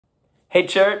Hey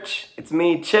church, it's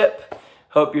me, Chip.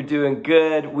 Hope you're doing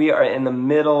good. We are in the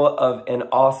middle of an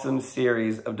awesome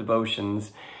series of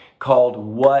devotions called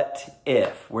What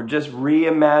If? We're just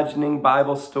reimagining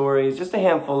Bible stories, just a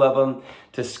handful of them,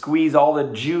 to squeeze all the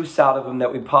juice out of them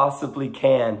that we possibly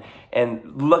can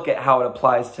and look at how it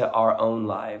applies to our own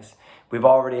lives. We've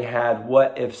already had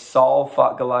what if Saul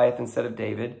fought Goliath instead of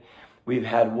David. We've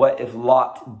had what if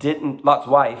Lot's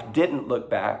wife didn't look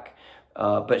back,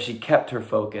 but she kept her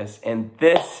focus. And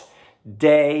this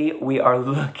day we are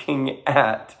looking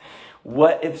at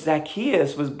what if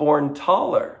Zacchaeus was born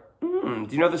taller? Do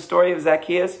you know the story of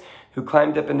Zacchaeus who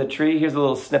climbed up in the tree? Here's a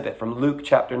little snippet from Luke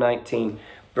chapter 19,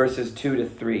 verses 2 to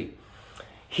 3.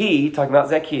 He, talking about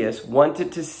Zacchaeus,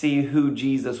 wanted to see who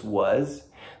Jesus was,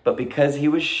 but because he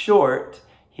was short,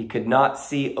 he could not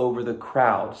see over the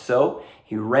crowd. So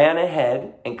he ran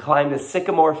ahead and climbed a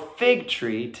sycamore fig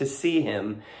tree to see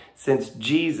him, since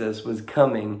Jesus was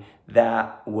coming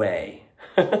that way.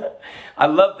 I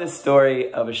love this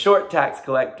story of a short tax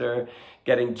collector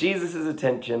getting Jesus'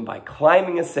 attention by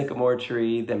climbing a sycamore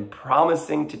tree, then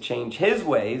promising to change his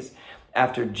ways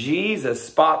after Jesus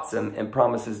spots him and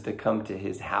promises to come to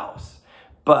his house.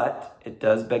 But it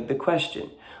does beg the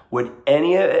question, would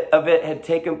any of it have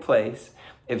taken place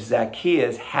if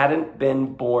Zacchaeus hadn't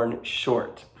been born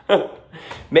short?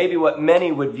 Maybe what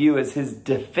many would view as his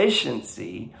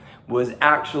deficiency was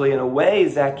actually, in a way,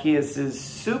 Zacchaeus'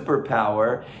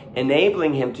 superpower,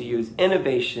 enabling him to use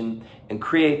innovation and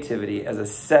creativity as a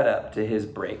setup to his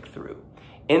breakthrough.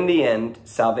 In the end,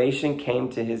 salvation came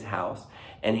to his house,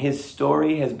 and his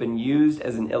story has been used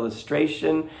as an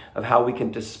illustration of how we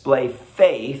can display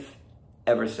faith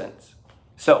ever since.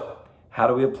 So, how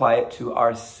do we apply it to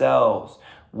ourselves?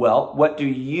 Well, what do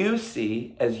you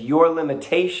see as your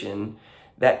limitation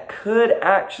that could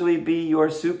actually be your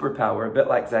superpower, a bit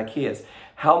like Zacchaeus?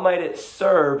 How might it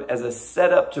serve as a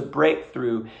setup to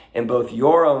breakthrough in both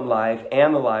your own life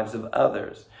and the lives of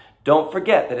others? Don't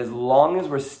forget that as long as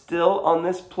we're still on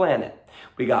this planet,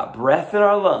 we got breath in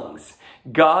our lungs,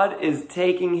 God is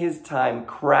taking his time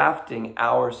crafting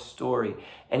our story,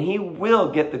 and he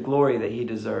will get the glory that he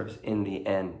deserves in the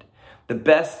end. The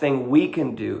best thing we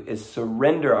can do is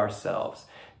surrender ourselves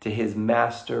to his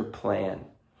master plan.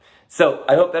 So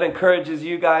I hope that encourages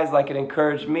you guys like it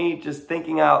encouraged me, just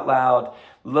thinking out loud,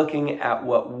 looking at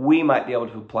what we might be able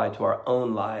to apply to our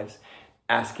own lives,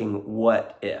 asking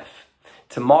what if.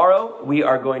 Tomorrow, we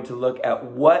are going to look at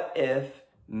what if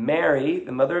Mary,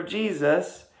 the mother of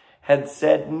Jesus, had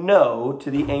said no to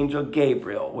the angel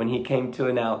Gabriel when he came to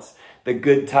announce the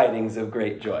good tidings of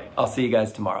great joy. I'll see you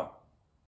guys tomorrow.